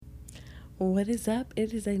What is up?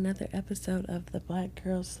 It is another episode of the Black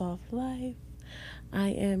Girl Soft Life. I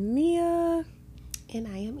am Nia. And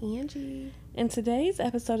I am Angie. And today's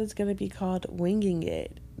episode is going to be called Winging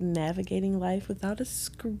It, Navigating Life Without a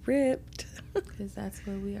Script. Because that's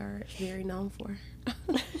what we are very known for.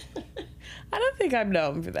 I don't think I'm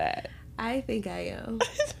known for that. I think I am.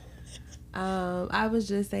 I was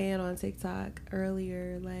just saying on TikTok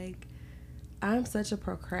earlier, like, I'm such a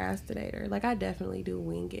procrastinator. Like, I definitely do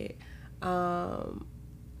wing it.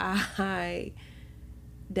 I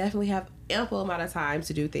definitely have ample amount of time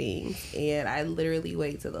to do things, and I literally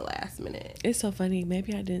wait till the last minute. It's so funny.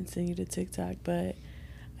 Maybe I didn't send you the TikTok, but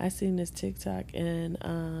I seen this TikTok, and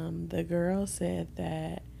the girl said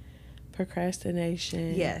that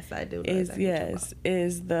procrastination. Yes, I do. Is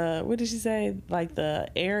the, what did she say? Like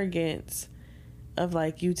the arrogance of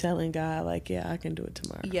like you telling God like, yeah, I can do it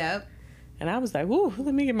tomorrow. Yep. And I was like, whoo,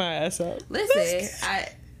 let me get my ass up. Listen, I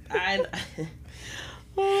and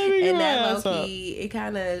that low key, it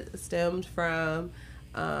kind of stemmed from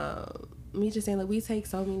me just saying that we take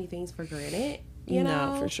so many things for granted, you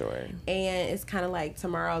know? No, for sure. And it's kind of like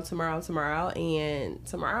tomorrow, and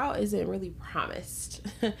tomorrow isn't really promised.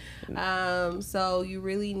 So you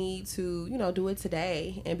really need to, do it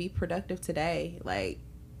today and be productive today. Like,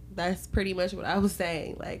 that's pretty much what I was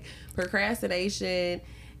saying. Like, procrastination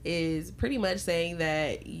is pretty much saying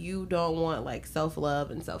that you don't want like self-love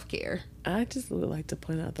and self-care. I just would like to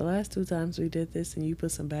point out the last 2 times we did this and you put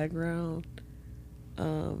some background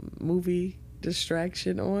movie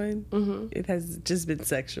distraction on, it has just been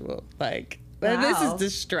sexual. Like, wow. This is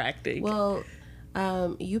distracting. Well,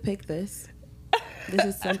 you picked this. This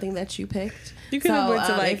is something that you picked. You could have went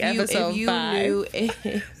to like episode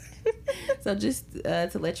 5. So just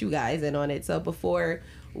to let you guys in on it. So before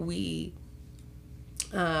we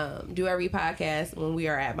do every podcast, when we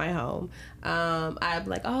are at my home, I'm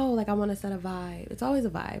like, oh, like I want to set a vibe. It's always a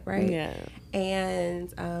vibe, right? Yeah.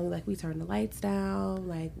 And like we turn the lights down,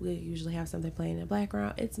 like we usually have something playing in the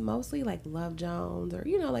background. It's mostly like Love Jones or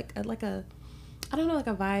like a I don't know, like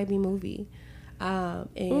a vibey movie. And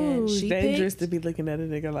ooh, she dangerous to be looking at a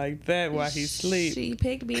nigga like that while he sleep. She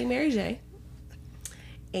picked Being Mary J.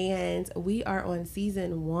 And we are on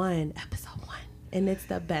season 1, episode 1, and it's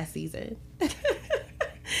the best season.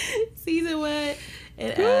 Season 1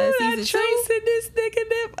 and season 2. Tracing this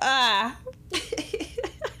nigga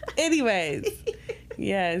Anyways,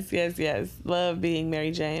 yes. Love Being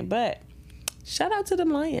Mary Jane, but shout out to them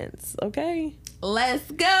Lions, okay? Let's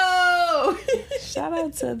go! Shout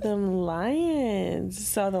out to them Lions.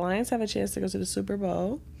 So the Lions have a chance to go to the Super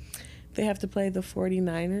Bowl. They have to play the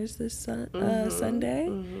 49ers this Sunday.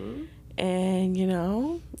 Mm-hmm.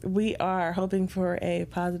 And, we are hoping for a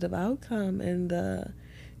positive outcome, and the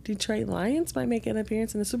Detroit Lions might make an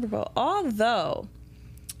appearance in the Super Bowl. Although,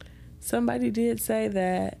 somebody did say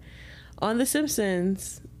that on The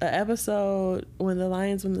Simpsons, an episode when the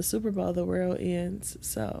Lions win the Super Bowl, the world ends.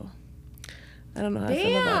 So, I don't know how I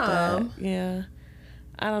feel about that. Yeah.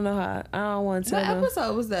 I don't know how. I don't want to. What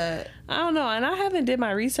episode was that? I don't know, and I haven't did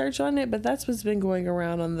my research on it, but that's what's been going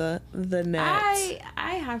around on the net.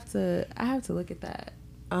 I have to look at that.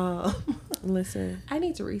 Listen, I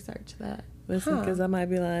need to research that. Listen, because I might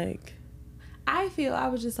be like, I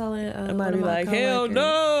was just telling. I might be like, hell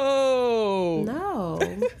no, no.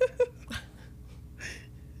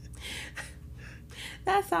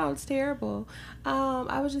 That sounds terrible.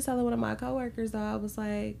 I was just telling one of my coworkers though. I was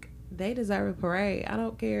like, they deserve a parade. I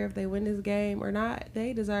don't care if they win this game or not.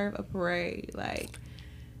 They deserve a parade. Like,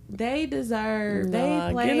 they deserve. They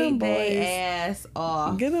played their ass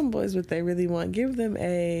off. Give them boys what they really want. Give them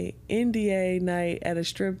a NDA night at a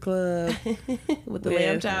strip club with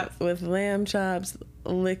lamb chops,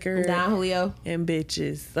 liquor, Don Julio, and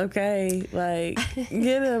bitches. Okay, like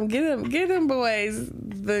get them boys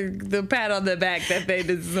the pat on the back that they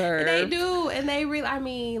deserve. They do, and they really. I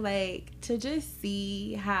mean, like, to just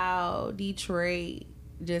see how Detroit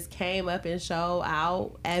just came up and showed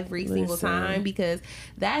out every single time, because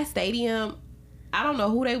that stadium, I don't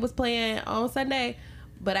know who they was playing on Sunday,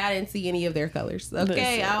 but I didn't see any of their colors.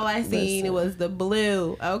 Okay, all I seen was the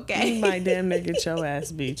blue. Okay, you might damn near get your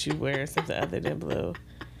ass beat. You wearing something other than blue.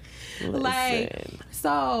 Listen. Like,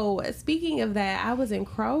 so speaking of that, I was in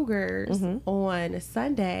Kroger's on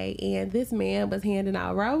Sunday, and this man was handing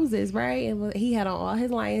out roses, right? And he had on all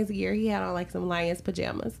his Lions gear. He had on like some Lions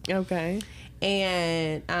pajamas. Okay.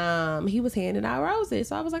 And he was handing out roses.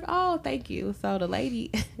 So I was like, oh, thank you. So the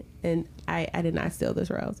lady, and I did not steal this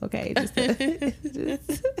rose, okay? Just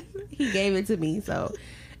he gave it to me, so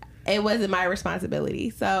it wasn't my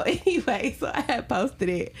responsibility. So anyway, so I had posted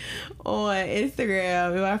it on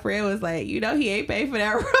Instagram, and my friend was like, he ain't paid for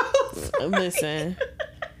that rose. Listen,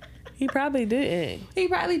 he probably didn't. He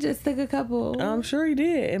probably just took a couple. I'm sure he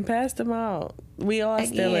did and passed them out. We all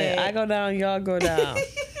steal it. I go down, y'all go down.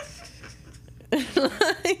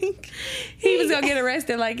 Like, he was gonna get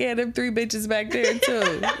arrested like, yeah, them 3 bitches back there too.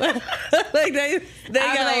 Like they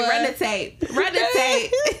got like, run the tape.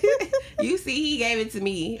 You see, he gave it to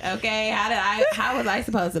me. Okay, how was I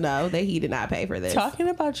supposed to know that he did not pay for this? Talking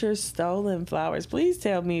about your stolen flowers, please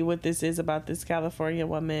tell me what this is about this California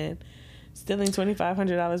woman stealing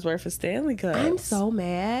 $2,500 worth of Stanley Cups. I'm so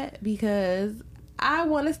mad because I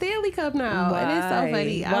want a Stanley Cup now. Why? And it's so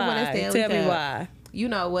funny. Why? I want a Stanley Cup. Tell me why. You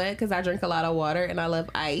know what? Because I drink a lot of water and I love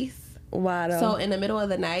ice. Why though? So in the middle of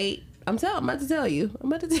the night, I'm about to tell you.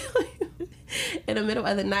 In the middle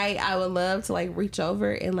of the night, I would love to like reach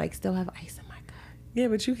over and like still have ice in my cup. Yeah,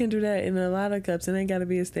 but you can do that in a lot of cups. It ain't got to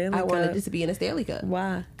be a Stanley Cup. I wanted this to be in a Stanley Cup.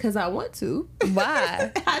 Why? Because I want to.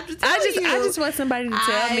 Why? I just want somebody to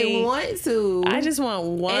tell me. I want to. I just want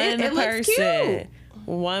one person.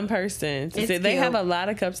 One person to say they have a lot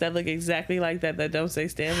of cups that look exactly like that don't say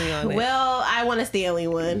Stanley on it. Well, I want a Stanley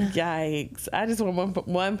one. Yikes! I just want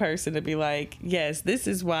one person to be like, yes, this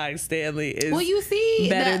is why Stanley is. Well, you see,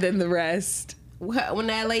 better than the rest. When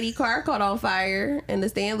that lady car caught on fire and the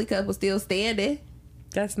Stanley Cup was still standing,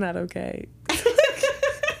 that's not okay.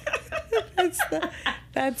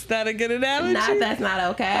 That's not a good analogy. That's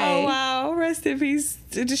not okay. Oh wow! Rest in peace.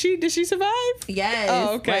 Did she survive? Yes.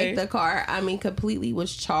 Oh, okay. Like the car, completely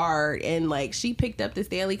was charred, and like she picked up the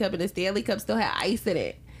Stanley Cup, and the Stanley Cup still had ice in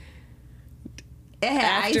it. It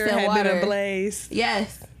had ice and water. Been ablaze.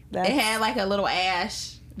 Yes. It had like a little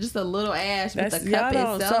ash, just a little ash with the cup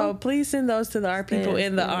itself. So please send those to our people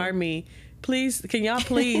in the army. Please, can y'all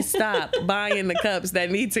please stop buying the cups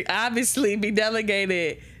that need to obviously be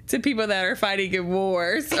delegated to people that are fighting in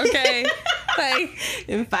wars, okay? Like,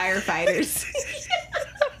 and firefighters.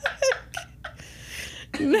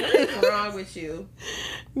 What's wrong with you?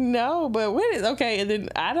 No, but what is okay? And then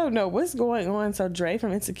I don't know what's going on. So Dre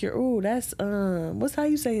from Insecure. Ooh, that's what's how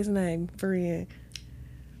you say his name, friend?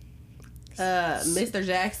 Mr.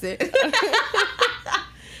 Jackson.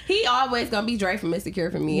 He always gonna be Dre from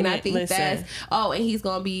Insecure for me, and I think that's. Oh, and he's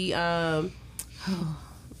gonna be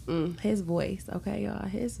his voice. Okay, y'all,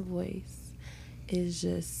 his voice is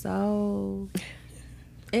just so.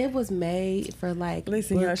 It was made for like.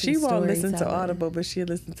 Listen, y'all. She won't listen to Audible, but she'll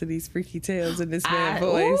listen to these freaky tales in this man's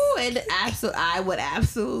voice. Ooh, and I would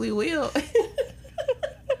absolutely will.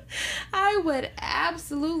 I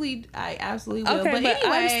absolutely will. Okay, but anyway,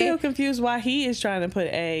 I'm still confused why he is trying to put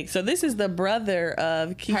eggs. So this is the brother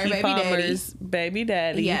of Keke Palmer's baby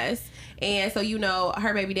daddy. Yes. And so,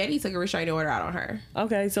 her baby daddy took a restraining order out on her.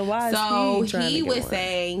 Okay, so why is he was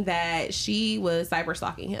saying that she was cyber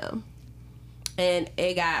stalking him. And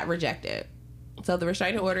it got rejected. So the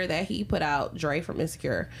restraining order that he put out, Dre from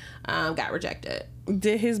Insecure, got rejected.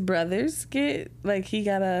 Did his brothers get he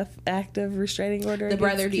got a active restraining order? The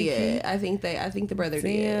brother did. I think the brother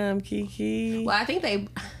did. Damn, Keke. Well, I think they.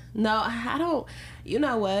 No, I don't. You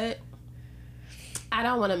know what? I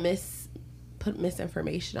don't want to put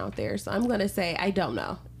misinformation out there, so I'm gonna say I don't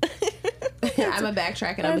know. I'm gonna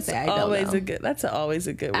backtrack and I'm gonna say I don't know. That's always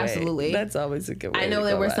a good way. Absolutely. That's always a good way. I know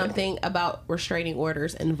there was something about restraining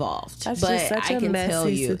orders involved. That's but just such a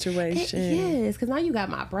messy situation. It is, because now you got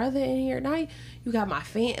my brother in here. Now you got my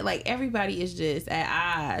everybody is just at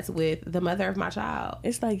odds with the mother of my child.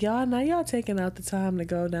 It's like y'all taking out the time to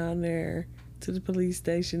go down there to the police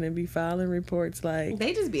station and be filing reports they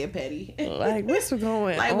just being petty. What's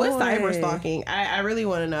going on? What's cyber stalking? I really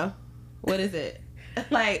want to know. What is it?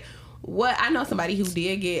 What? I know somebody who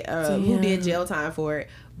did get who did jail time for it,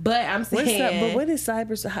 but I'm saying, but what is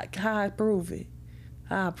cyber? How I prove it?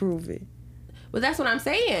 How I prove it? Well, that's what I'm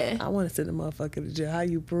saying. I want to send a motherfucker to jail. How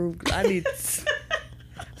you prove? I need.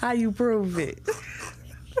 How you prove it?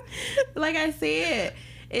 Like I said,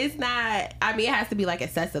 it's not. I mean, it has to be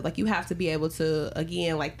excessive. You have to be able to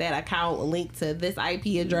again that account linked to this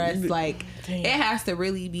IP address. It has to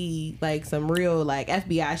really be some real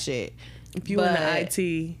FBI shit. If you in the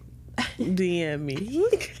IT. DM me.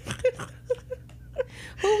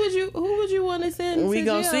 Who would you want to send? We to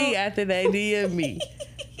gonna jail? see after they DM me.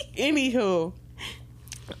 Anywho,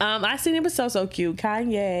 I seen it was so cute.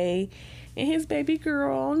 Kanye and his baby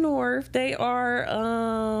girl North, they are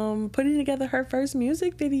putting together her first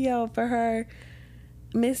music video for her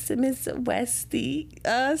Miss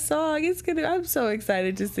Westie song. I'm so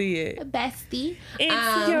excited to see it. Bestie.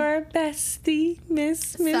 It's your bestie,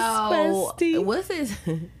 Miss Westie. What's this?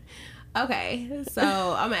 Okay, so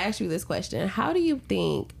I'm gonna ask you this question: how do you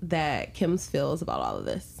think that Kim feels about all of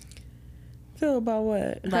this? feel about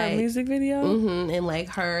what? Like, her music video? And like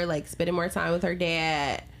her like spending more time with her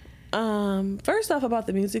dad. First off, about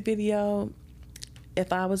the music video,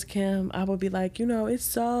 if I was Kim, I would be like, you know, it's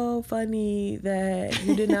so funny that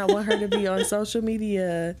you did not want her to be on social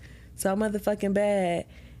media so motherfucking bad.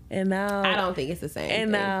 And now I don't think it's the same.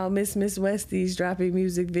 And thing. now Miss Westie's dropping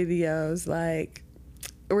music videos. Like,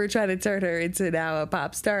 we're trying to turn her into now a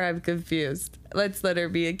pop star. I'm confused. Let's let her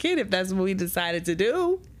be a kid if that's what we decided to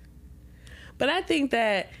do. But I think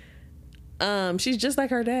that she's just like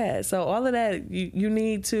her dad. So all of that, you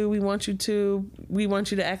need to, we want you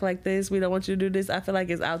to act like this. We don't want you to do this. I feel like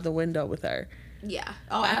it's out the window with her. Yeah.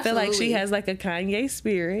 Oh, I feel like she has like a Kanye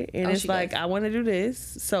spirit. And it's like, I want to do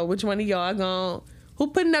this. So which one of y'all who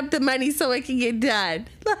putting up the money so it can get done?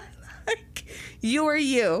 Like, you or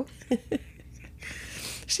you?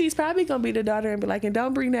 She's probably going to be the daughter and be like, and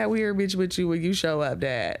don't bring that weird bitch with you when you show up,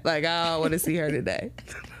 Dad. Like, I don't want to see her today.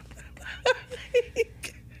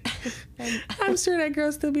 I'm sure that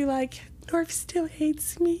girl still be like, North still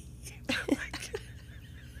hates me.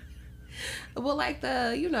 Well, like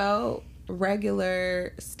the, you know,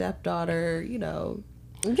 regular stepdaughter, you know,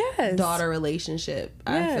 yes, daughter relationship.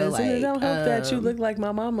 Yes, I feel like and it don't help that you look like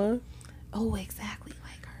my mama. Oh, exactly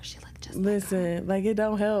like her. She looked just Listen, like her. Like it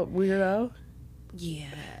don't help, weirdo. Yeah.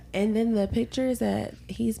 And then the pictures that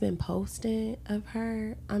he's been posting of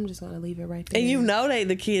her, I'm just gonna leave it right there. And you know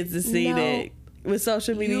the kids to see that with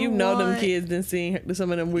social media. You know them kids done seen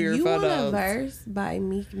some of them weird photos. You want a verse by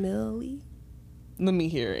Meek Millie? Let me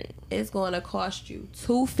hear it. It's gonna cost you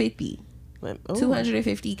 $250,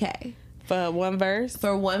 $250K for one verse.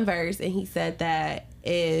 For one verse, and he said that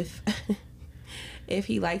if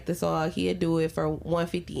he liked the song, he'd do it for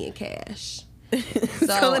 $150 in cash.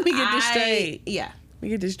 So let me get this straight. Yeah. Let me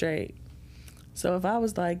get this straight. So if I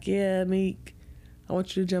was like, yeah, Meek, I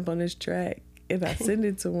want you to jump on this track, and I send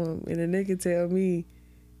it to him, and the nigga tell me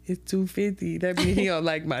it's $250, that means he don't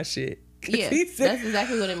like my shit. Yeah, that's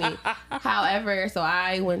exactly what it means. However, so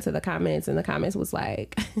I went to the comments, and the comments was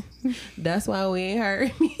like, that's why we ain't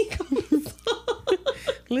heard Meek on the song.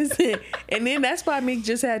 Listen, and then that's why Meek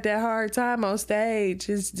just had that hard time on stage.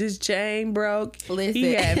 His chain broke. Listen.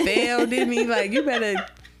 He had failed, didn't he? Like, you better,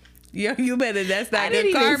 that's not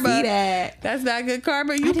good karma. See that. That's not good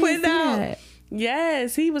karma. You put it out. That.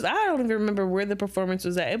 Yes, he was. I don't even remember where the performance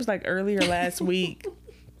was at. It was like earlier last week.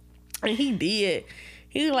 And he did.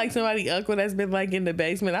 He looked like somebody's uncle that's been like in the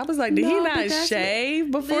basement. I was like, did he not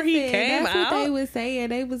shave before he came that's out? That's what they was saying.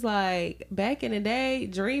 They was like, back in the day,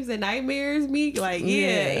 dreams and nightmares, Meek. Like, yeah,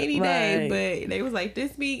 any day. But they was like,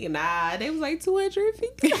 this Meek, nah. They was like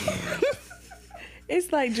 250.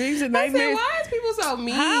 It's like dreams and nightmares. I said, why is people so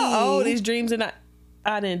mean? How old is dreams and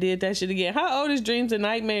I didn't did that shit again. How old is dreams and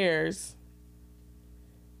nightmares?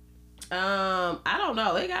 I don't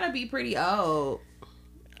know. It gotta be pretty old.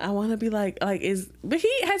 I want to be like but he's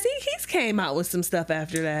came out with some stuff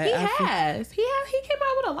after that. He came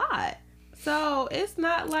out with a lot. So it's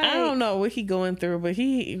not like, I don't know what he going through, but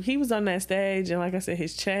he was on that stage, and like I said,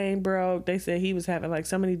 his chain broke. They said he was having like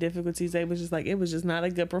so many difficulties. They was just like, it was just not a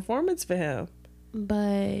good performance for him.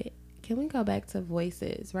 But can we go back to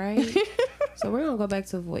Voices, right? So we're gonna go back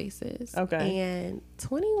to Voices. Okay. And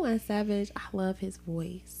 21 Savage, I love his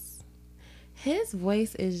voice. His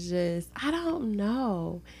voice is just, I don't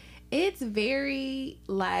know. It's very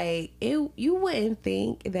like you wouldn't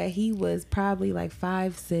think that he was probably like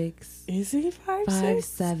 5'6". Is he 5'6"?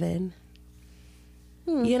 5'7".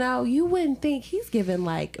 You know, you wouldn't think he's giving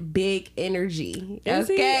like big energy. Is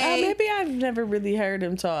okay, he? Maybe I've never really heard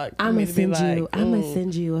him talk. I'm gonna send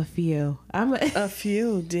you a few. A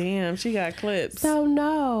few. Damn, she got clips. So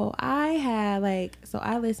no, I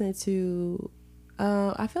listened to.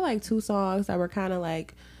 I feel like 2 songs that were kind of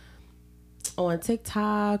like on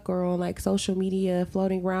TikTok or on like social media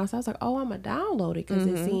floating around. So I was like, oh, I'm gonna download it because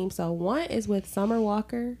it seems so. One is with Summer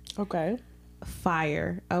Walker. Okay.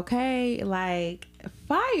 Fire. Okay, like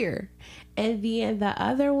fire. And then the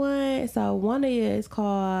other one, so one is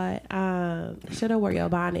called Shoulda Wore Your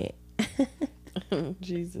Bonnet.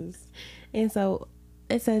 Jesus. And so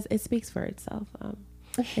it says it speaks for itself.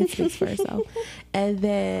 It speaks for itself. And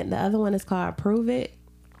then the other one is called Prove It,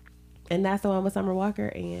 and that's the one with Summer Walker.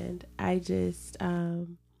 And I just I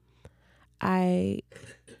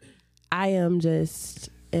am just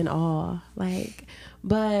in awe. Like,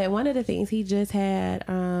 but one of the things he just had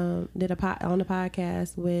did on the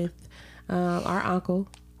podcast with our uncle.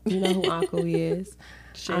 You know who Uncle is?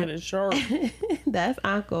 Shannon Sharp. That's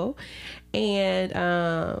Uncle.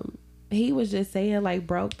 And he was just saying like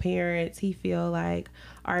broke parents he feel like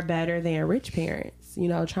are better than rich parents, you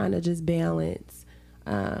know, trying to just balance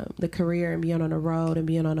the career and being on the road and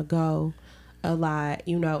being on the go. a lot,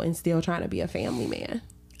 you know, and still trying to be a family man.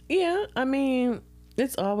 Yeah, I mean,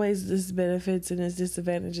 it's always this benefits and its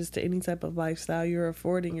disadvantages to any type of lifestyle you're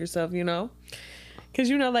affording yourself, you know? Because,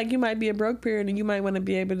 you know, like you might be a broke parent and you might want to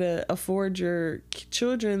be able to afford your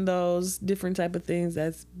children those different type of things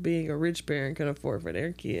that's being a rich parent can afford for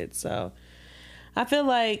their kids. So I feel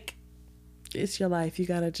like it's your life. You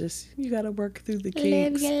gotta work through the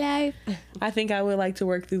kinks. Live your life. I think I would like to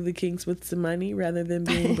work through the kinks with some money rather than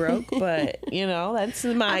being broke, but you know, that's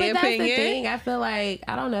my opinion. That's the thing. I feel like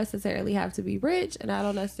I don't necessarily have to be rich and I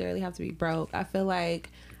don't necessarily have to be broke. I feel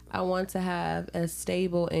like I want to have a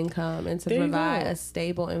stable income and to provide a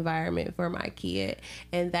stable environment for my kid.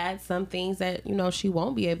 And that's some things that, you know, she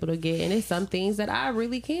won't be able to get. And it's some things that I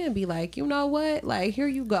really can be like, you know what? Like, here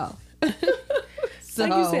you go. So,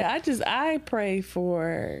 like you said, I pray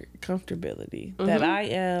for comfortability. Mm-hmm. That I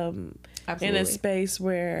am in a space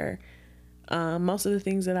where most of the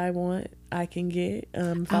things that I want, I can get.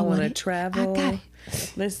 If I want to travel,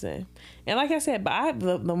 listen. And like I said, but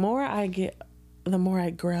the more I get, the more I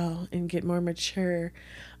grow and get more mature.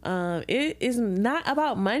 It is not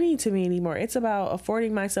about money to me anymore. It's about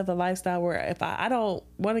affording myself a lifestyle where if I don't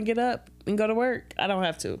want to get up and go to work, I don't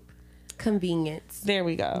have to. Convenience. There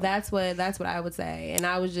we go. That's what I would say. And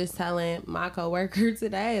I was just telling my coworker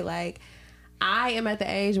today, like, I am at the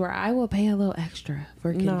age where I will pay a little extra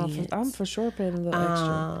for convenience. No, I'm for sure paying a little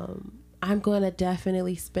extra. I'm going to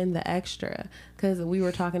definitely spend the extra because we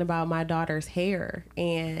were talking about my daughter's hair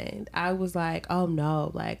and I was like, oh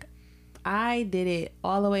no, like I did it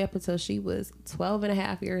all the way up until she was 12 and a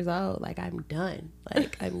half years old. Like I'm done.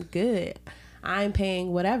 Like I'm good. I'm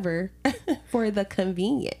paying whatever for the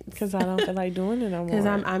convenience because I don't feel like doing it no more. Because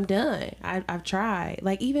I'm done. I've tried.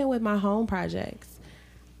 Like even with my home projects,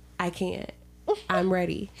 I can't. I'm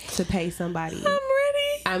ready to pay somebody.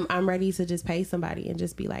 I'm ready to just pay somebody and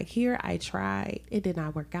just be like, here, I tried. It did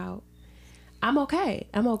not work out. I'm okay.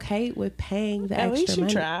 I'm okay with paying the extra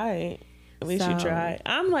money. At least you try.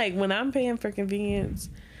 I'm like, when I'm paying for convenience,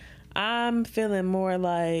 I'm feeling more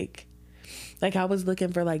like I was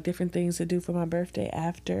looking for like different things to do for my birthday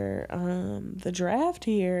after the draft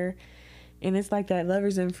here. And it's like that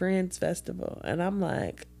Lovers and Friends festival. And I'm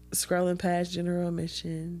like scrolling past general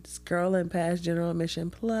admission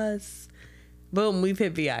plus. Boom, we've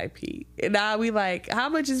hit VIP. And now we like, how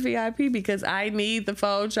much is VIP? Because I need the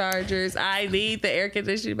phone chargers. I need the air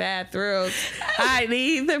conditioned bathrooms. I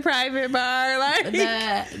need the private bar. Like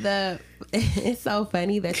it's so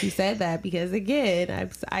funny that you said that because again,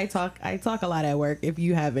 I talk a lot at work if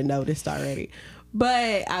you haven't noticed already.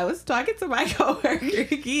 But I was talking to my coworker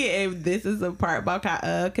again, and this is a part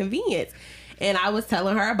about convenience. And I was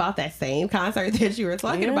telling her about that same concert that you were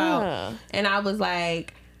talking about. And I was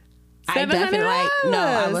like, I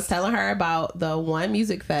was telling her about the one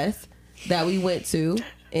music fest that we went to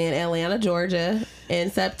in Atlanta, Georgia in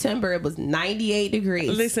September. It was 98 degrees.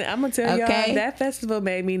 Listen, I'm gonna tell y'all that festival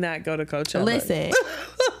made me not go to Coachella. Listen,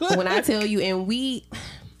 when I tell you,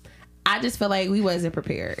 I just feel like we wasn't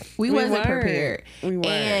prepared. We wasn't prepared. We weren't.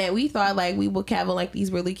 And we thought like we would have like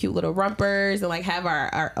these really cute little rumpers and like have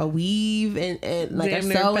our weave and like our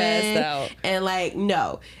sewing and like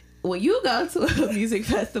no. When you go to a music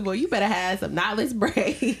festival, you better have some knotless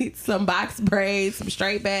braids, some box braids, some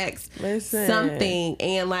straight backs, something,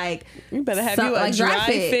 and like you better have you a dry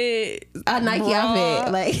fit, a Nike bra,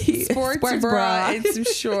 outfit, like sports bra and some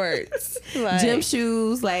shorts, like, gym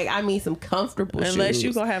shoes. Like I mean, some comfortable shoes. Unless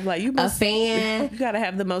you gonna have like a fan, you gotta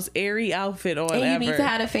have the most airy outfit on. And ever. You need to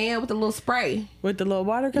have a fan with a little spray, with the little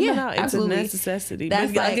water coming out. It's absolutely. A necessity.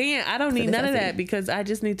 That's but again, I don't need none of that because I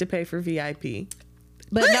just need to pay for VIP.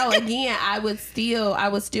 But no, again, I would still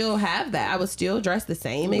have that. I would still dress the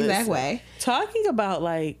same exact way. Talking about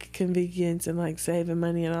like convenience and like saving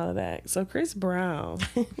money and all of that. So Chris Brown,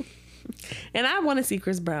 and I want to see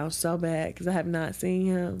Chris Brown so bad because I have not seen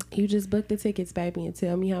him. You just book the tickets, baby, and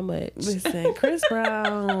tell me how much. Listen, Chris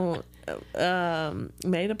Brown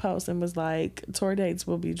made a post and was like, tour dates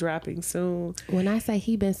will be dropping soon. When I say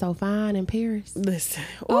he been so fine in Paris, listen,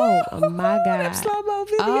 oh my God, slow-mo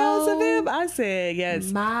videos of him. I said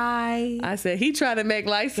yes. I said he tried to make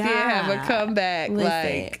light skin have a comeback. Listen,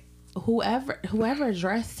 like whoever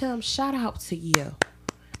dressed him, shout out to you.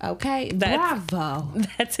 Okay, bravo.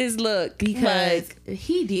 That's his look because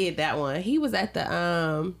he did that one. He was at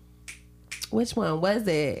the which one was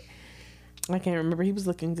it? I can't remember. He was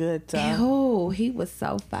looking good. Oh, he was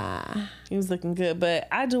so fine. He was looking good. But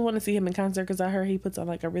I do want to see him in concert because I heard he puts on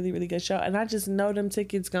like a really, really good show. And I just know them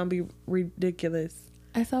tickets going to be ridiculous.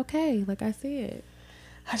 That's okay. Like I said.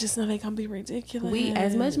 I just know they're going to be ridiculous.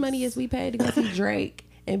 As much money as we paid to go see Drake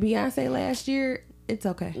and Beyonce last year, it's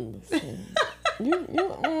okay.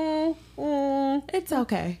 It's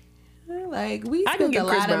okay. Like, we I can spend give a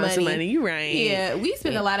Chris lot of Brown money. some money. You right? Yeah, we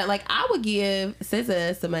spend a lot of, like, I would give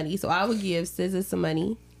SZA some money. So I would give SZA some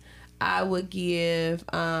money. I would give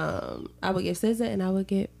SZA, and I would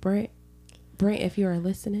get Brent, if you are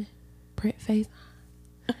listening, Brent Face,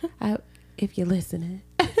 if you're listening,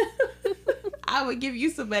 I would give you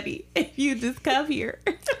some money if you just come here.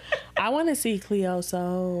 I want to see Cleo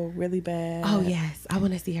so really bad. Oh yes, I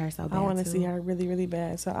want to see her so bad. I want to see her really, really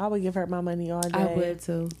bad. So I would give her my money all day. I would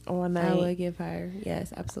too. All night. I would give her.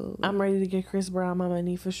 Yes, absolutely. I'm ready to give Chris Brown my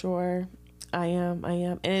money for sure. I am.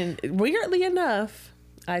 And weirdly enough,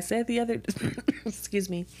 I said the other excuse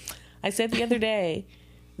me. I said the other day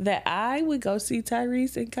that I would go see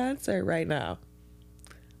Tyrese in concert right now.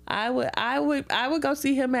 I would go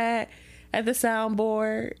see him at the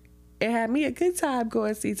soundboard and have me a good time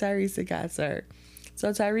going to see Tyrese in concert. So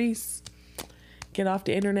Tyrese, get off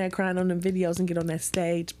the internet crying on them videos and get on that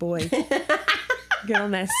stage, boy. Get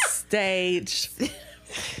on that stage.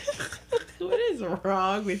 What is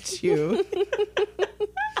wrong with you?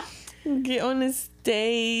 Get on the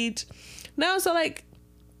stage. No, so like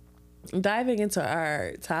diving into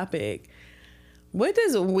our topic, what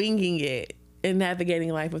does winging it and navigating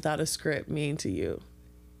life without a script mean to you?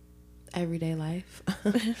 Everyday life.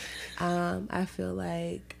 I feel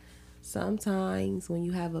like sometimes when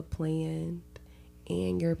you have a plan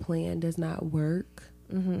and your plan does not work,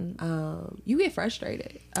 you get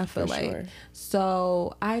frustrated. I feel like. Sure.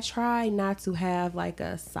 So I try not to have like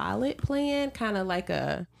a solid plan, kind of like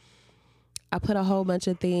I put a whole bunch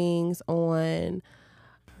of things on,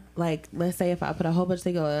 like, let's say if I put a whole bunch of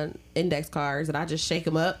things on index cards and I just shake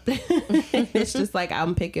them up, it's just like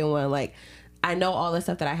I'm picking one. Like, I know all the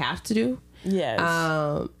stuff that I have to do.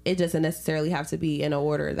 Yes. It doesn't necessarily have to be in an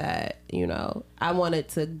order that, you know, I want it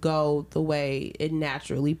to go the way it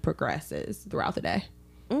naturally progresses throughout the day.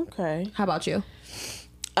 Okay. How about you?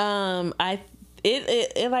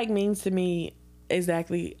 It like means to me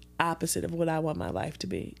exactly opposite of what I want my life to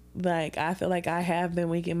be. Like, I feel like I have been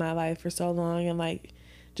winging my life for so long, and like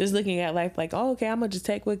just looking at life like, oh, okay, I'm gonna just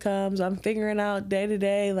take what comes. I'm figuring out day to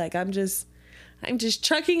day. Like, I'm just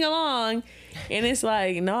trucking along, and it's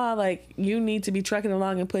like, no, like, you need to be trucking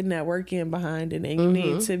along and putting that work in behind it, and you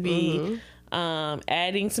need to be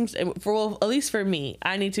adding some, at least for me,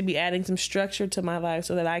 I need to be adding some structure to my life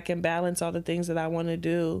so that I can balance all the things that I want to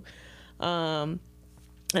do. I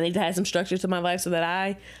need to have some structure to my life so that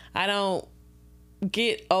I don't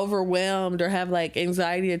get overwhelmed or have like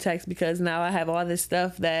anxiety attacks because now I have all this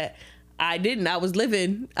stuff that I didn't. I was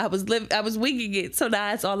winging it. So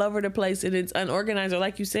now it's all over the place and it's unorganized. Or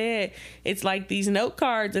like you said, it's like these note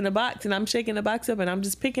cards in a box and I'm shaking the box up and I'm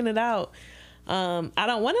just picking it out. I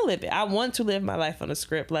don't want to live it. I want to live my life on a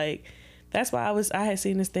script. Like, that's why I had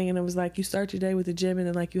seen this thing and it was like, you start your day with the gym and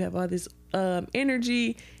then like you have all this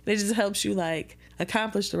energy and it just helps you like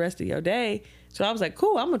accomplish the rest of your day. So I was like,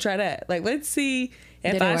 cool, I'm gonna try that. Like, let's see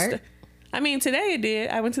if Did it work? I mean, today it did.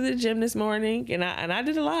 I went to the gym this morning and I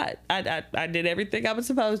did a lot. I did everything I was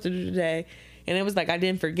supposed to do today. And it was like, I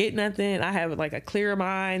didn't forget nothing. I have like a clear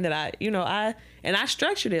mind that I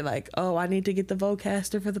structured it like, oh, I need to get the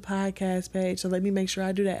Vocaster for the podcast page. So let me make sure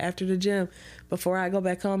I do that after the gym before I go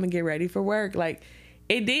back home and get ready for work. Like,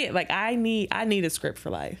 it did. Like, I need a script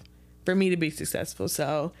for life for me to be successful.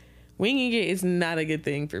 So winging it is not a good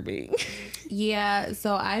thing for me. Yeah,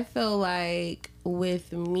 so I feel like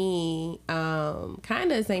with me,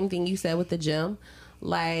 kind of the same thing you said with the gym.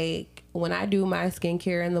 Like, when I do my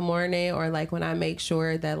skincare in the morning, or like when I make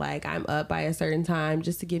sure that like I'm up by a certain time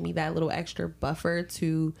just to give me that little extra buffer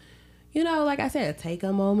to, you know, like I said, take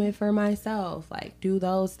a moment for myself, like do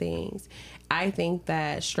those things. I think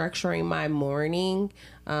that structuring my morning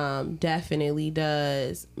definitely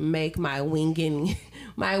does make my winging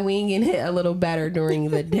hit a little better during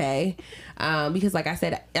the day. Because like I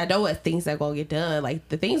said, I know what things are going to get done. Like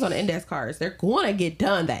the things on the index cards, they're going to get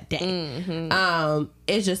done that day. Mm-hmm.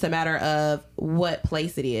 It's just a matter of what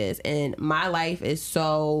place it is. And my life is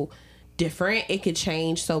so different. It could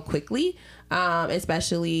change so quickly.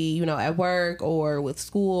 Especially, you know, at work or with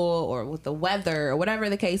school or with the weather or whatever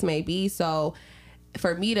the case may be. So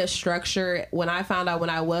for me to structure, when I found out when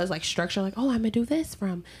I was like structured, like, oh, I'm gonna do this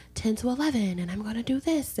from 10 to 11 and I'm gonna do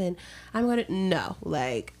this and I'm gonna, no,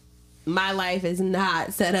 like my life is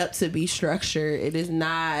not set up to be structured. It is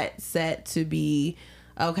not set to be,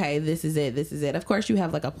 okay, this is it. Of course you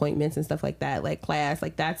have like appointments and stuff like that, like class,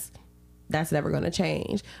 like that's never going to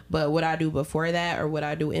change. But what I do before that or what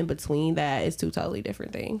I do in between that is two totally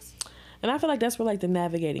different things. And I feel like that's where like the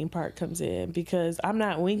navigating part comes in, because I'm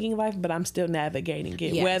not winging life, but I'm still navigating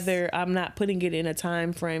it. Yes. Whether I'm not putting it in a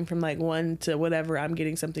time frame from like 1 to whatever, I'm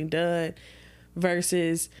getting something done,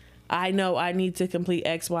 versus I know I need to complete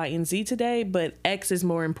X, Y, and Z today, but X is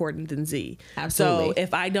more important than Z. Absolutely. So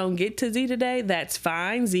if I don't get to Z today, that's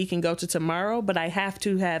fine. Z can go to tomorrow, but I have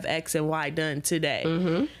to have X and Y done today.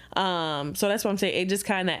 Mm-hmm. So that's what I'm saying. It just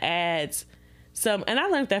kind of adds some, and I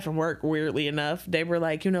learned that from work, weirdly enough. They were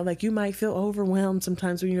like, you know, like you might feel overwhelmed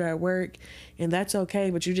sometimes when you're at work, and that's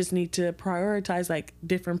okay, but you just need to prioritize like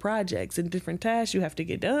different projects and different tasks you have to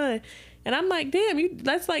get done. And I'm like, damn,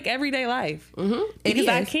 that's like everyday life. Mm-hmm. Because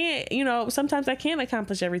I can't, you know, sometimes I can't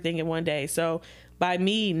accomplish everything in one day. So by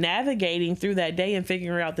me navigating through that day and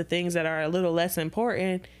figuring out the things that are a little less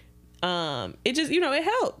important, it just, you know, it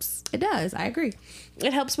helps. It does. I agree.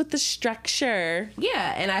 It helps with the structure.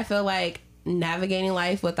 Yeah. And I feel like navigating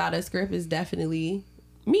life without a script is definitely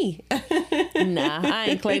me. Nah, I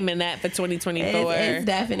ain't claiming that for 2024. It's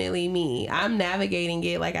definitely me. I'm navigating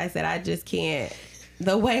it. Like I said, I just can't.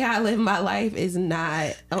 The way I live my life is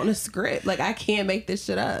not on a script. Like, I can't make this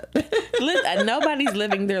shit up. Nobody's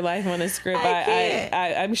living their life on a script.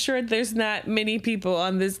 I'm sure there's not many people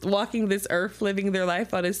on this walking this earth living their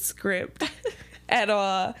life on a script at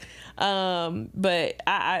all. But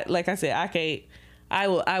I like I said, I can't.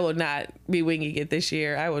 I will not be winging it this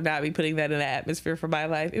year. I will not be putting that in the atmosphere for my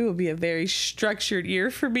life. It will be a very structured year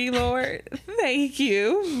for me, Lord. Thank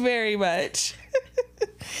you very much.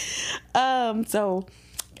 So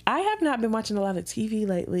I have not been watching a lot of TV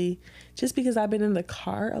lately, just because I've been in the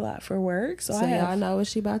car a lot for work. So y'all know what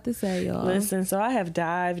she about to say, y'all. Listen, so I have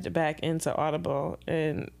dived back into Audible,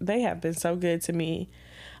 and they have been so good to me.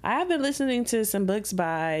 I have been listening to some books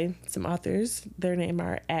by some authors. Their name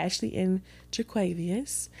are Ashley and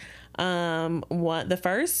Jaquavius. The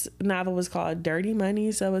first novel was called Dirty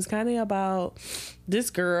Money. So it's kind of about this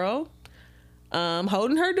girl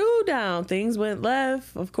holding her dude down. Things went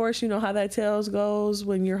left. Of course, you know how that tales goes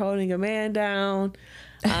when you're holding a man down.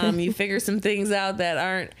 You figure some things out that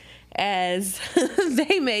aren't as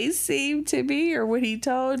they may seem to be, or what he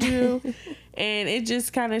told you. And it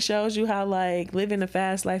just kind of shows you how like living a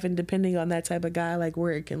fast life and depending on that type of guy, like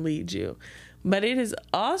where it can lead you. But it is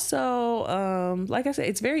also, like I said,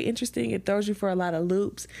 it's very interesting. It throws you for a lot of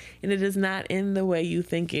loops, and it is not in the way you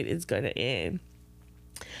think it is going to end.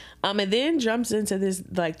 And then jumps into this,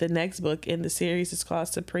 like the next book in the series is called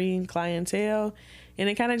Supreme Clientele. And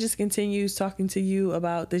it kind of just continues talking to you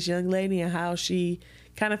about this young lady and how she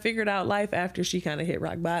kind of figured out life after she kind of hit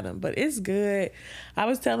rock bottom. But it's good. I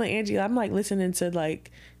was telling Angie, I'm like listening to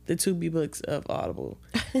like the Tubi books of Audible.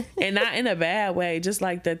 And not in a bad way, just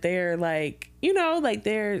like that they're like, you know, like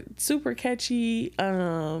they're super catchy.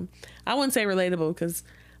 I wouldn't say relatable because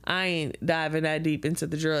I ain't diving that deep into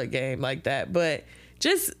the drug game like that. But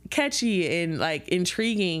just catchy and like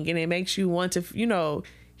intriguing, and it makes you want to, you know,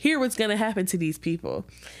 hear what's going to happen to these people.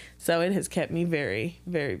 So it has kept me very,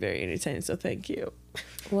 very, very entertained. So thank you.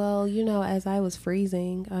 Well, you know, as I was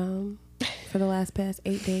freezing for the past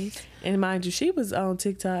 8 days. And mind you, she was on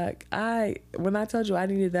TikTok. When I told you I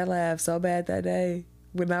needed that laugh so bad that day,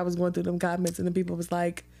 when I was going through them comments and the people was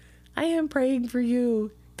like, I am praying for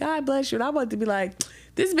you. God bless you. And I wanted to be like,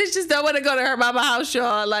 this bitch just don't want to go to her mama house,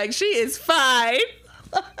 y'all. Like, she is fine.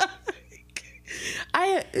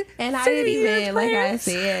 I didn't even, like I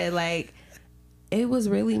said, like, it was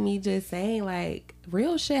really me just saying, like,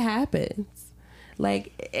 real shit happens.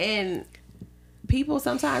 Like, and people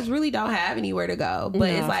sometimes really don't have anywhere to go. But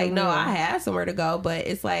it's like, no, I have somewhere to go. But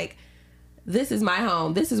it's like, this is my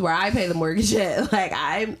home. This is where I pay the mortgage at. Like,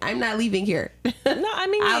 I'm not leaving here. No, I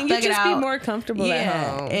mean, you just be more comfortable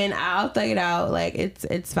at home. And I'll thug it out. Like,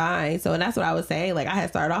 it's fine. So, and that's what I was saying. Like, I had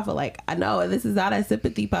started off with, like, I know this is not a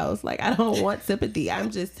sympathy post. Like, I don't want sympathy.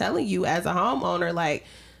 I'm just telling you as a homeowner, like,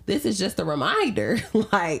 this is just a reminder.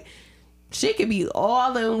 Like, shit could be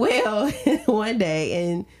all in well one day,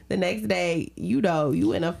 and the next day, you know,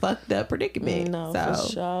 you in a fucked up predicament. No, so.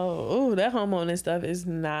 For sure. Ooh, that homeowner stuff is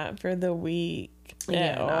not for the weak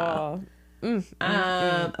at all.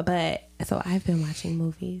 But so I've been watching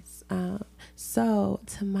movies. So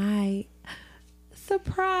to my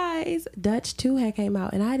surprise, Dutch 2 had came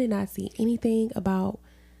out, and I did not see anything about.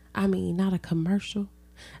 I mean, not a commercial,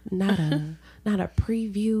 not a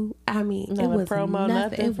preview. I mean, not it was promo,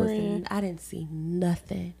 nothing. I didn't see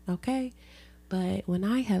nothing. Okay, but when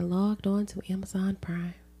I had logged on to Amazon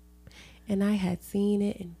Prime, and I had seen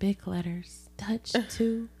it in big letters, Dutch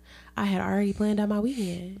 2. I had already planned out my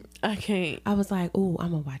weekend. I can't. I was like, ooh,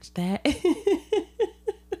 I'm going to watch that.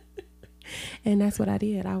 And that's what I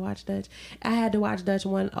did. I watched Dutch. I had to watch Dutch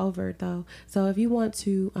 1 over, though. So if you want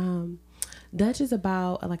to Dutch is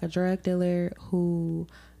about like a drug dealer who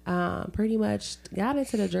pretty much got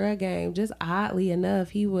into the drug game. Just oddly enough,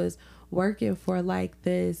 he was working for like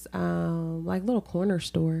this like little corner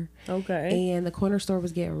store. Okay. And the corner store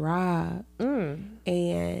was getting robbed.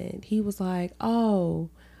 And he was like, "Oh,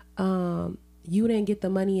 you didn't get the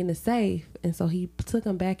money in the safe." And so he took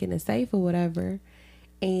him back in the safe or whatever.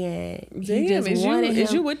 And he just wanted him.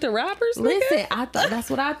 Is you with the robbers? Listen, I thought that's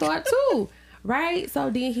what I thought too. Right?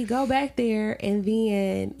 So then he go back there, and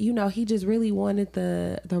then, you know, he just really wanted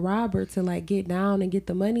the robber to like get down and get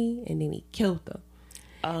the money, and then he killed them.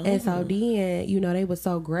 And so then, you know, they were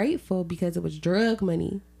so grateful because it was drug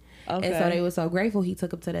money. Okay. And so they were so grateful. He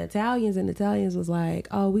took them to the Italians, and the Italians was like,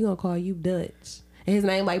 "Oh, we gonna call you Dutch." And his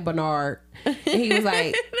name like Bernard. And he was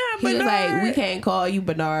like, "We can't call you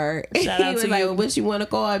Bernard." Shout out he was to like, you. "Well, what you want to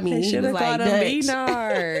call me?" They should have like, called him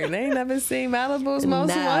Bernard. They ain't never seen Malibu's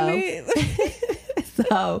Most Wanted.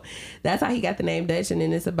 So that's how he got the name Dutch. And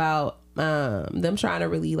then it's about them trying to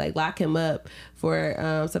really like lock him up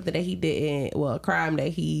for something that he didn't, well, a crime that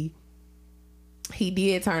he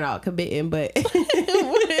did turn out committing, but but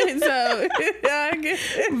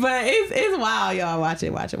it's wild, y'all. Watch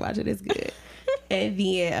it, it's good. And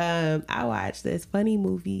then I watched this funny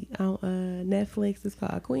movie on Netflix. It's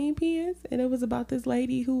called Queen Pins, and it was about this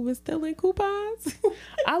lady who was stealing coupons.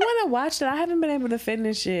 I want to watch it. I haven't been able to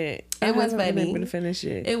finish it. It was funny.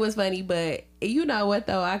 It was funny, but you know what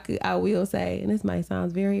though? I will say, and this might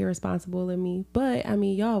sound very irresponsible of me, but I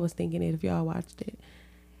mean, y'all was thinking it if y'all watched it.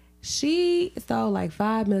 She stole like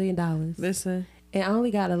 $5 million. Listen. And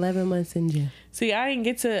only got 11 months in jail. See, I didn't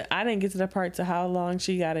get to the part to how long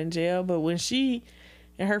she got in jail, but when she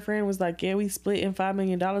and her friend was like, "Yeah, we split in $5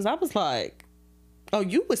 million," I was like, "Oh,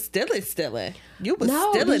 you was stealing. You was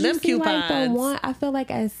stealing them coupons." Like the one, I feel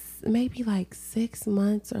like as maybe like 6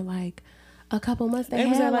 months or like a couple months. It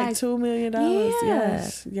was at like $2 million. Yeah.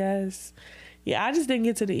 Yes. Yeah, I just didn't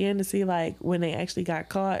get to the end to see like when they actually got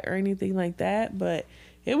caught or anything like that, but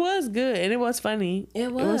it was good and it was funny.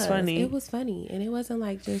 It was funny. It was funny, and it wasn't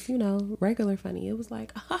like just, you know, regular funny. It was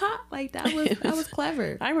like, like that was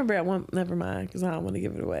clever. I remember at one. Never mind, because I don't want to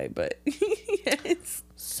give it away. But yes.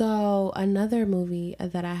 So another movie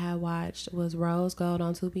that I had watched was Rose Gold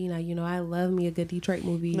on Tubi. Now, you know, I love me a good Detroit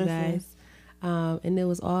movie, you guys. And it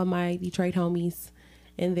was all my Detroit homies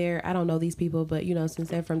in there. I don't know these people, but you know, since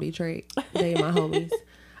they're from Detroit, they're my homies.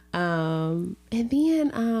 And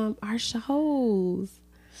then our shows.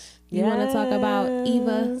 You want to talk about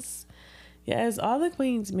Eva? Yes, all the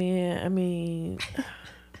queens, man. I mean,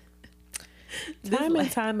 time and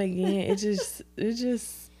time again, it's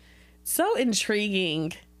just so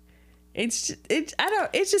intriguing. It's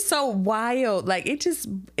just so wild. Like it's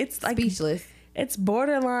like speechless. It's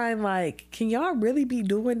borderline like, can y'all really be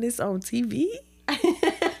doing this on TV?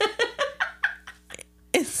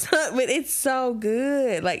 But it's so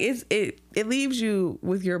good. Like it leaves you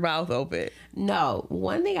with your mouth open. No,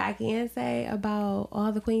 one thing I can say about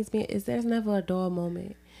all the queens being is there's never a dull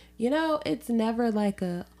moment. You know, it's never like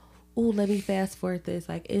a, ooh, let me fast forward this.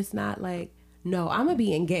 Like, it's not like, no, I'm gonna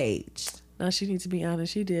be engaged. Now she needs to be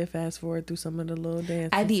honest. She did fast forward through some of the little dances.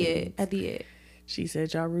 I did. She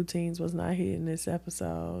said y'all routines was not hitting this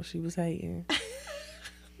episode. She was hating.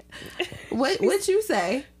 What you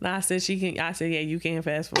say? No, I said yeah, you can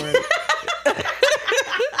fast forward.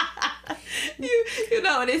 you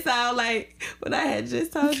know what it sound like when I had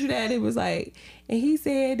just told you that. It was like, and he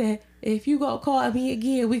said that if you gonna call me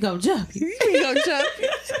again, we gonna jump you. We gonna jump you.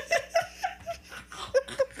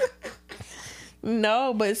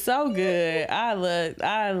 No, but so good. I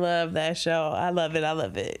love that show. I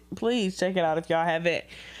love it. Please check it out if y'all haven't.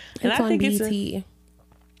 And it's I think on BT.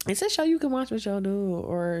 It's a show you can watch with your dude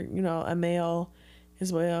or, you know, a male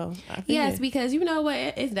as well. Yes, because you know what?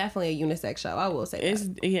 It's definitely a unisex show. I will say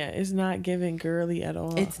that. It's not giving girly at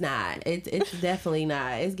all. It's not. It's definitely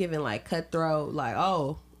not. It's giving like cutthroat, like,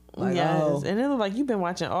 oh. Like, yes. oh. And it looked like you've been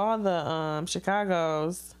watching all the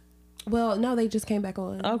Chicago's. Well, no, they just came back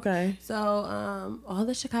on. Okay. So, all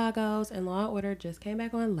the Chicago's and Law and Order just came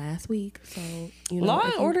back on last week. So, you know, Law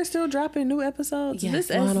and Order still dropping new episodes. Yes,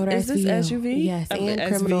 Law and Order is this SUV? Yes, and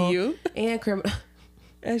criminal. SVU? And criminal.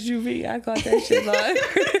 SUV. I caught that shit Law and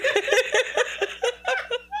Order.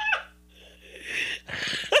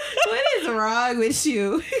 What is wrong with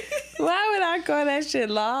you? Why would I call that shit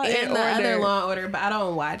Law and the Order? Other Law and Order, but I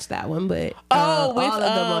don't watch that one. But with all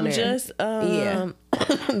of them on there. Just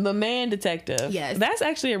The Man Detective. Yes, that's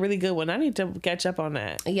actually a really good one. I need to catch up on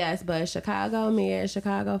that. Yes, but Chicago Med,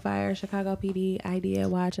 Chicago Fire, Chicago PD, I did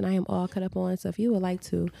watch, and I am all caught up on. So if you would like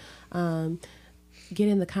to get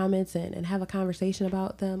in the comments and have a conversation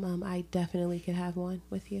about them, I definitely could have one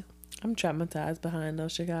with you. I'm traumatized behind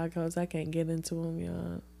those Chicago's. I can't get into them,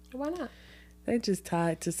 y'all. Why not? They just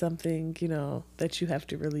tied to something, you know, that you have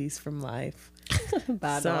to release from life.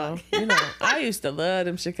 Bye, So, dog. you know, I used to love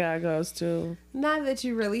them Chicago's too. Not that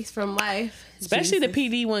you release from life. Especially Jesus. the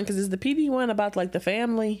PD one, because is the PD one about like the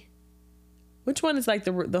family? Which one is like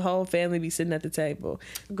the whole family be sitting at the table?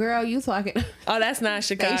 Girl, you talking. Oh, that's not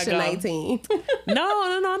Chicago. Station 19.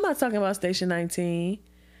 No, I'm not talking about Station 19.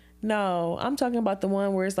 No, I'm talking about the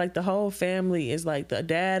one where it's like the whole family is like the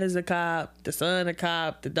dad is a cop, the son a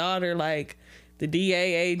cop, the daughter like the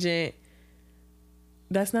DA agent.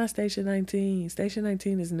 That's not Station 19. Station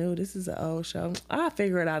 19 is new. This is an old show. I'll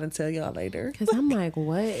figure it out and tell y'all later. Because I'm like,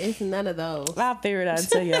 what? It's none of those. I'll figure it out and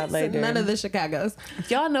tell y'all later. None of the Chicago's.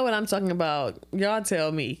 If y'all know what I'm talking about, y'all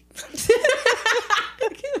tell me.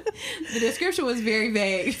 The description was very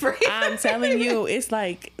vague. I'm telling you, it's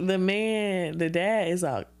like the dad is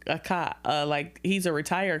a cop. Like he's a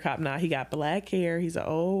retired cop now. He got black hair. He's an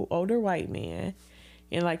older white man.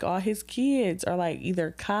 And like all his kids are like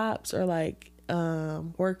either cops or like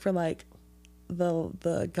work for like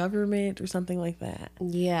the government or something like that.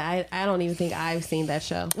 Yeah, I don't even think I've seen that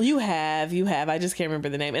show. You have. I just can't remember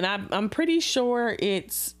the name. And I'm pretty sure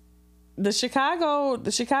it's the Chicago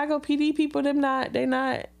PD people. They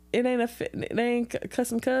ain't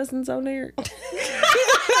some cousins on there.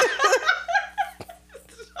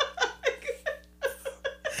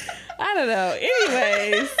 I don't know.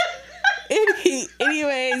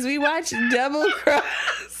 Anyways, we watched Double Cross.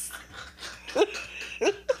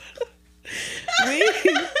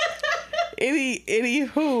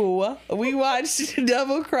 Anywho, we watched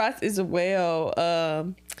Double Cross as well.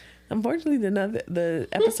 Unfortunately, the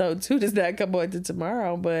episode 2 does not come on to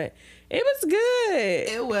tomorrow, but it was good.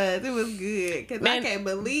 It was good. Because I can't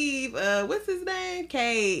believe, what's his name?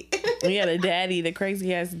 Kate. Yeah, the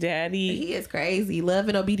crazy ass daddy. He is crazy. Love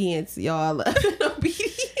and obedience, y'all. Love and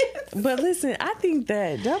obedience. But listen, I think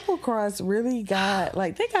that Double Cross really got,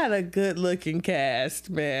 like, they got a good looking cast,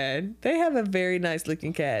 man. They have a very nice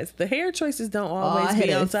looking cast. The hair choices don't always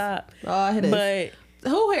be on top. But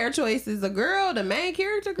who hair choice is a girl, the main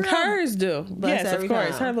character girl? Hers do. Yes, of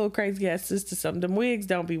course. Time. Her little crazy ass sister, them wigs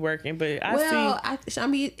don't be working, but I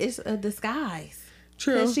mean, it's a disguise.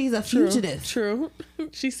 True. She's a fugitive. True.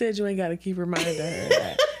 She said you ain't got to keep reminding her of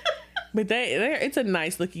that. But it's a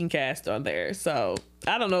nice looking cast on there. So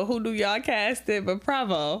I don't know who do y'all cast it, but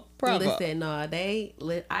bravo. Listen, no, they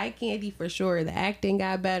lit eye candy for sure. The acting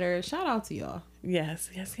got better. Shout out to y'all. Yes.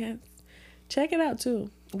 Check it out too.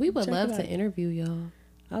 We would love to interview y'all.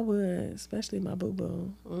 I would, especially my boo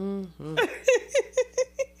boo. Mm-hmm.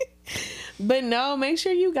 But no, make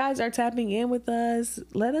sure you guys are tapping in with us.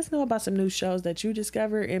 Let us know about some new shows that you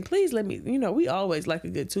discover, and please let me. We always like a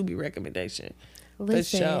good Tubi recommendation.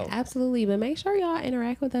 Listen, absolutely. But make sure y'all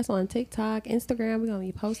interact with us on TikTok, Instagram. We're going to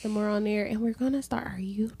be posting more on there. And we're going to start our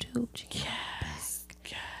YouTube channel. Yes.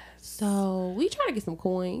 So we trying to get some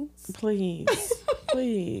coins. Please.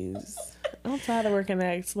 I'm tired of working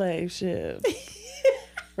that slave ship.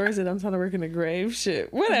 Or is it I'm tired of working the grave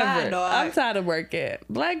ship? Whatever. Bye, I'm tired of working.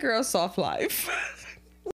 Black girl soft life.